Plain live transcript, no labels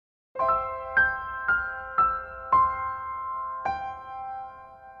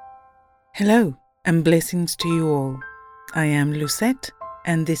Hello and blessings to you all. I am Lucette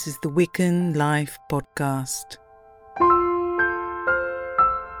and this is the Wiccan Life Podcast.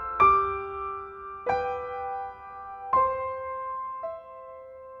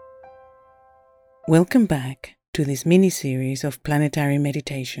 Welcome back to this mini-series of planetary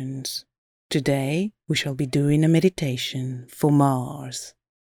meditations. Today we shall be doing a meditation for Mars.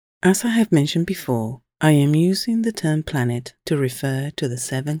 As I have mentioned before, I am using the term planet to refer to the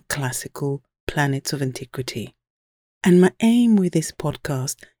 7 classical planets of antiquity. And my aim with this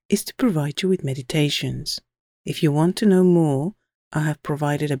podcast is to provide you with meditations. If you want to know more, I have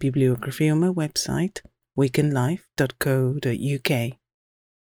provided a bibliography on my website, wiccanlife.co.uk.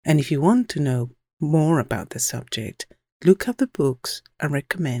 And if you want to know more about the subject, look up the books I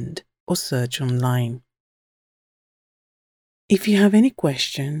recommend or search online. If you have any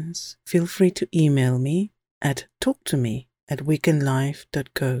questions, feel free to email me at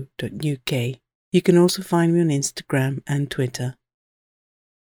talktome@wiccanlife.co.uk. You can also find me on Instagram and Twitter.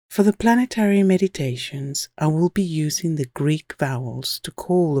 For the planetary meditations, I will be using the Greek vowels to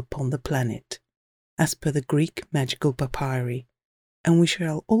call upon the planet, as per the Greek magical papyri, and we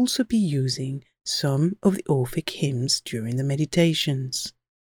shall also be using some of the Orphic hymns during the meditations.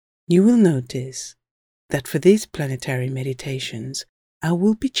 You will notice that for these planetary meditations, I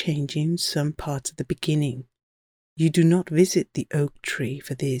will be changing some parts at the beginning. You do not visit the oak tree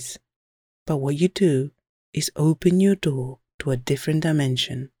for this, but what you do is open your door to a different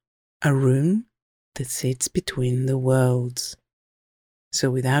dimension, a room that sits between the worlds. So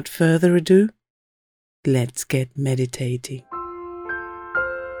without further ado, let's get meditating.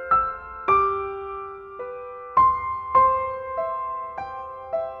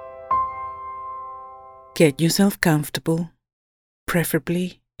 Get yourself comfortable,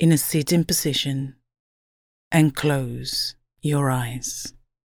 preferably in a sitting position, and close your eyes.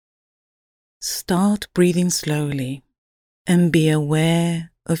 Start breathing slowly and be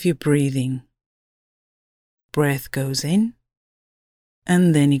aware of your breathing. Breath goes in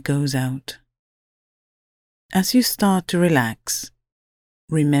and then it goes out. As you start to relax,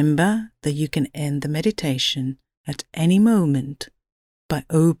 remember that you can end the meditation at any moment by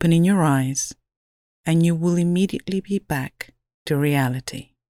opening your eyes, and you will immediately be back to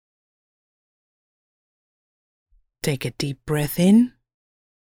reality. Take a deep breath in,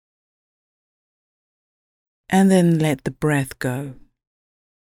 and then let the breath go.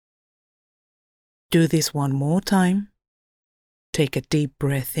 Do this one more time. Take a deep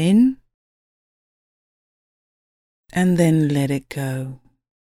breath in, and then let it go.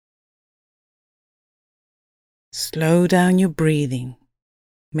 Slow down your breathing,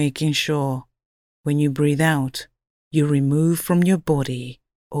 making sure when you breathe out, you remove from your body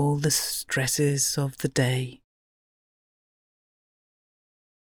all the stresses of the day.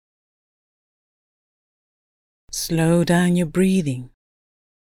 Slow down your breathing,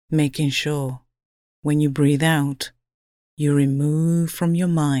 making sure when you breathe out, you remove from your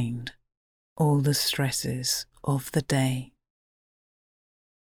mind all the stresses of the day.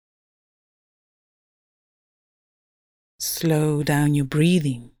 Slow down your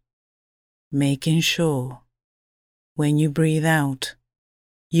breathing, making sure when you breathe out,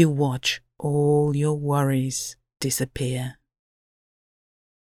 you watch all your worries disappear.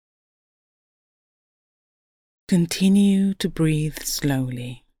 Continue to breathe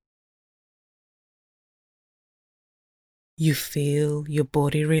slowly. You feel your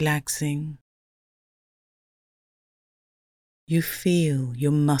body relaxing. You feel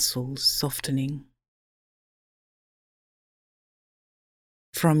your muscles softening.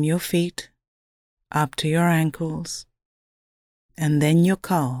 From your feet up to your ankles, and then your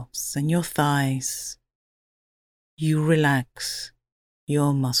calves and your thighs, you relax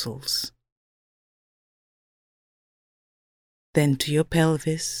your muscles. Then to your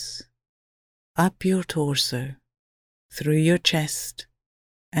pelvis, up your torso, through your chest,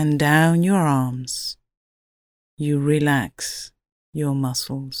 and down your arms, you relax your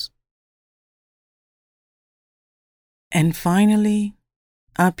muscles. And finally,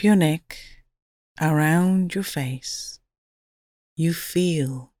 up your neck, around your face, you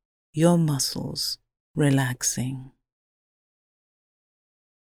feel your muscles relaxing.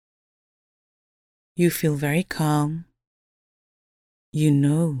 You feel very calm. You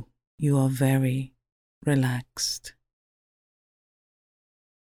know you are very relaxed.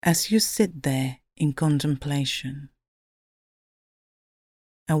 As you sit there in contemplation,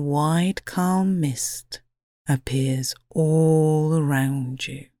 a wide calm mist appears all around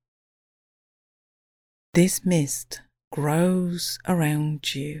you. This mist grows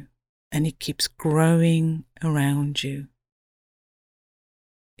around you and it keeps growing around you.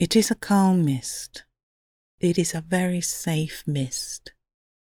 It is a calm mist. It is a very safe mist.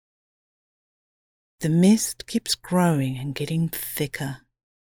 The mist keeps growing and getting thicker.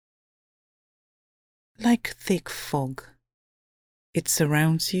 Like thick fog, it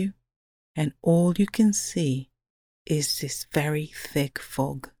surrounds you, and all you can see is this very thick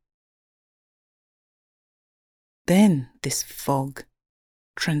fog. Then this fog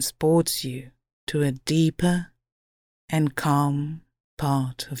transports you to a deeper and calm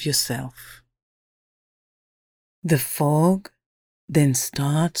part of yourself. The fog then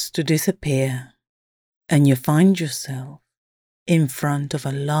starts to disappear, and you find yourself in front of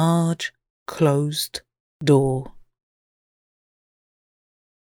a large closed door.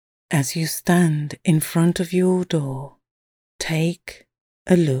 As you stand in front of your door, take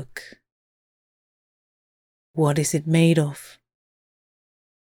a look. What is it made of?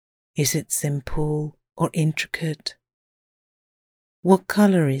 Is it simple or intricate? What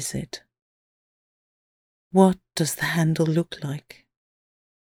color is it? What does the handle look like?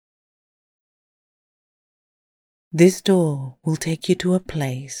 This door will take you to a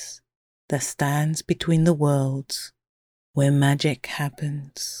place that stands between the worlds where magic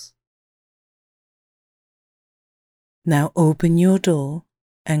happens. Now open your door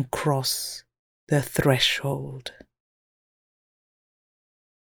and cross the threshold.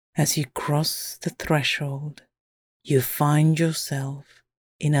 As you cross the threshold, you find yourself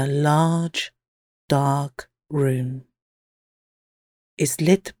in a large, dark room. It's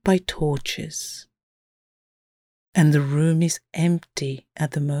lit by torches, and the room is empty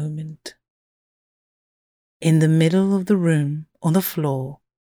at the moment. In the middle of the room, on the floor,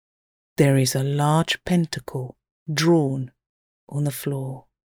 there is a large pentacle drawn on the floor.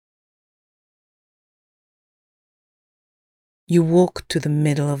 You walk to the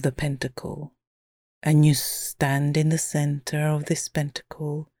middle of the pentacle, and you stand in the center of this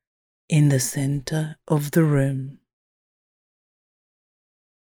pentacle, in the center of the room.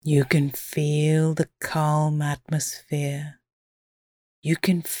 You can feel the calm atmosphere. You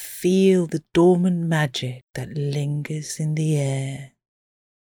can feel the dormant magic that lingers in the air.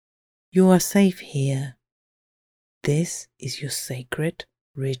 You are safe here. This is your sacred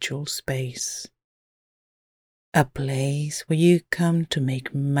ritual space. A place where you come to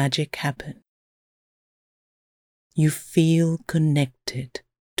make magic happen. You feel connected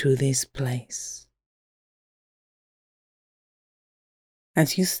to this place.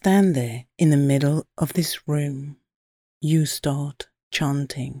 As you stand there in the middle of this room, you start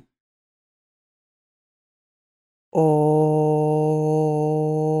chanting.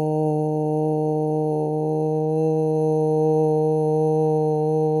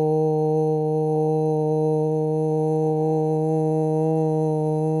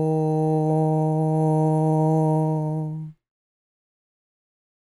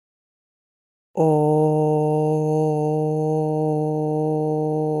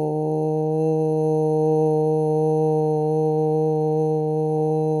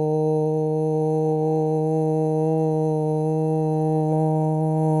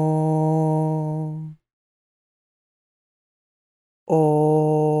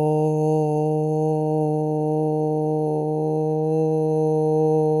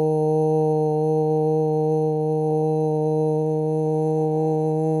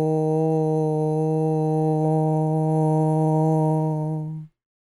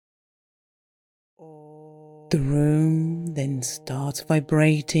 The room then starts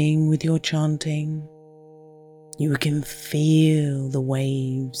vibrating with your chanting. You can feel the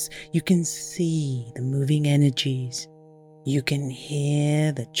waves. You can see the moving energies. You can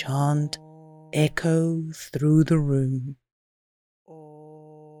hear the chant echo through the room.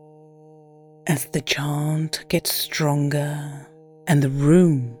 As the chant gets stronger and the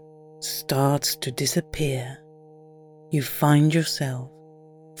room starts to disappear, you find yourself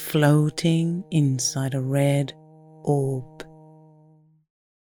floating inside a red orb.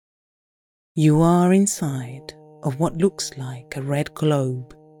 You are inside of what looks like a red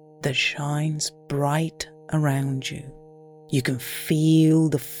globe that shines bright around you. You can feel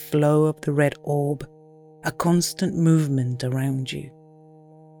the flow of the red orb, a constant movement around you.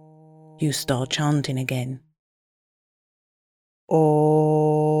 You start chanting again.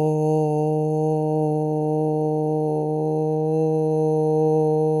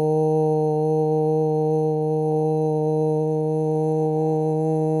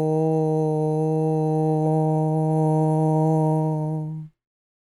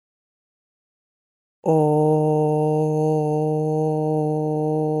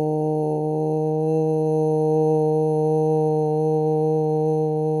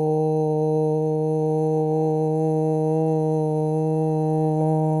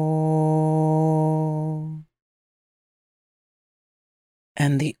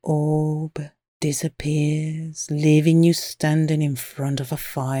 and the orb disappears, leaving you standing in front of a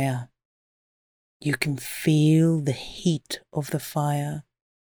fire. You can feel the heat of the fire.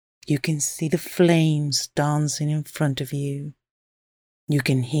 You can see the flames dancing in front of you. You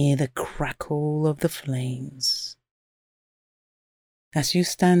can hear the crackle of the flames. As you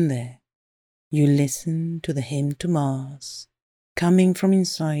stand there, you listen to the hymn to Mars coming from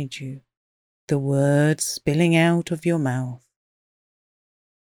inside you, the words spilling out of your mouth.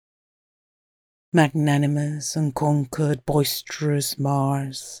 Magnanimous, unconquered, boisterous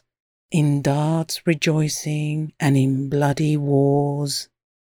Mars, in darts rejoicing and in bloody wars,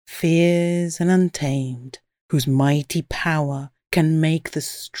 fierce and untamed, whose mighty power can make the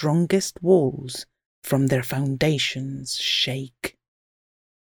strongest walls from their foundations shake.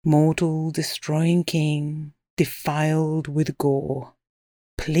 Mortal destroying king, defiled with gore,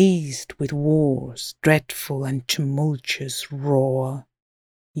 pleased with war's dreadful and tumultuous roar,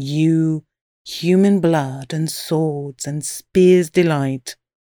 you, human blood and swords and spears delight,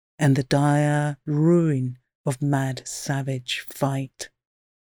 and the dire ruin of mad savage fight.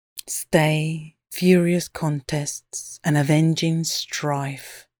 Stay furious contests and avenging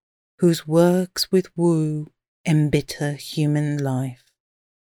strife, whose works with woe embitter human life.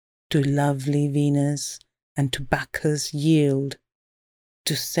 To lovely Venus and to Bacchus yield,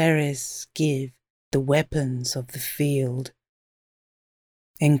 to Ceres give the weapons of the field.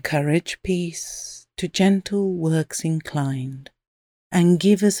 Encourage peace, to gentle works inclined, and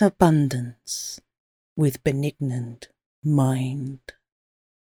give us abundance with benignant mind.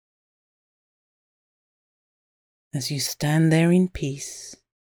 As you stand there in peace,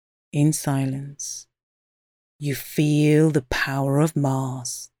 in silence, you feel the power of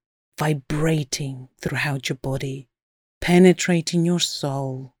Mars vibrating throughout your body, penetrating your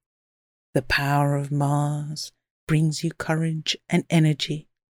soul. The power of Mars brings you courage and energy.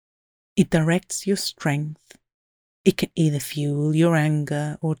 It directs your strength. It can either fuel your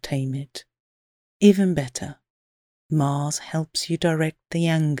anger or tame it. Even better, Mars helps you direct the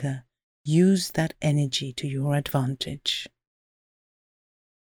anger. Use that energy to your advantage.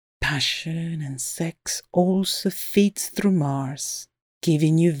 Passion and sex also feeds through Mars,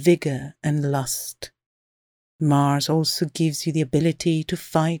 giving you vigor and lust. Mars also gives you the ability to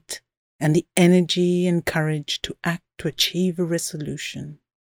fight and the energy and courage to act to achieve a resolution.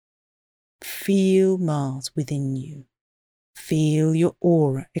 Feel Mars within you. Feel your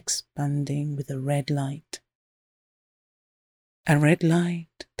aura expanding with a red light. A red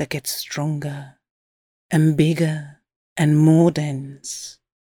light that gets stronger and bigger and more dense.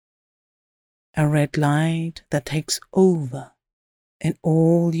 A red light that takes over, and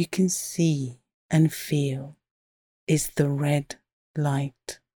all you can see and feel is the red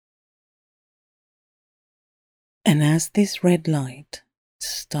light. And as this red light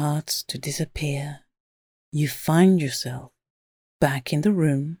starts to disappear, you find yourself back in the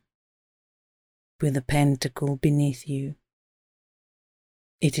room with the pentacle beneath you.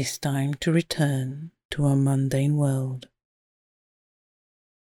 It is time to return to our mundane world.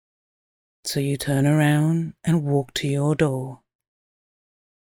 So you turn around and walk to your door.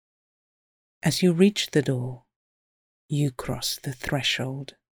 As you reach the door, you cross the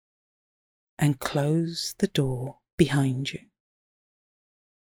threshold and close the door behind you.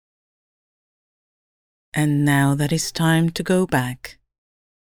 And now that it's time to go back,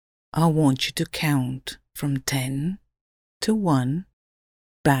 I want you to count from 10 to 1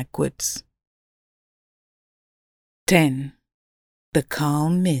 backwards. 10. The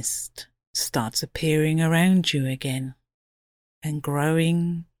calm mist starts appearing around you again and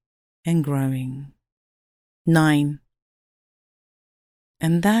growing and growing. 9.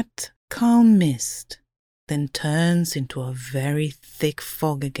 And that calm mist then turns into a very thick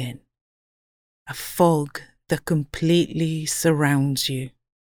fog again. A fog that completely surrounds you.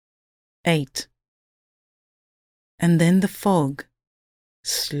 8. And then the fog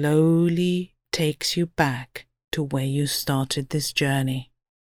slowly takes you back to where you started this journey.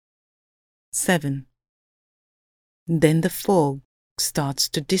 7. Then the fog starts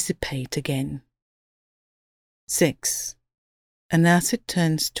to dissipate again. 6. And as it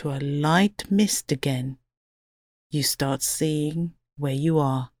turns to a light mist again, you start seeing where you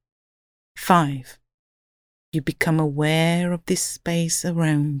are. 5. You become aware of this space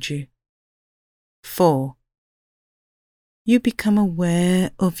around you. 4. You become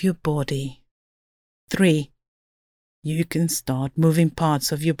aware of your body. 3. You can start moving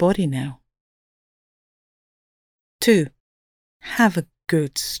parts of your body now. 2. Have a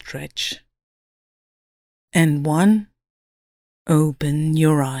good stretch. And 1. Open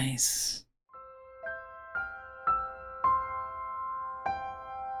your eyes.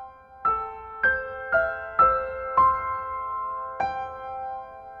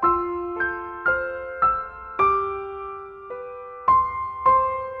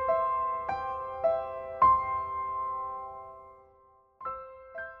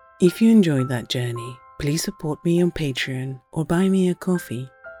 If you enjoyed that journey, please support me on Patreon or buy me a coffee.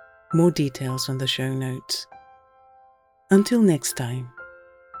 More details on the show notes. Until next time,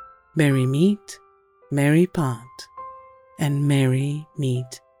 merry meet, merry part, and merry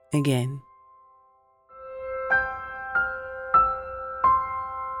meet again.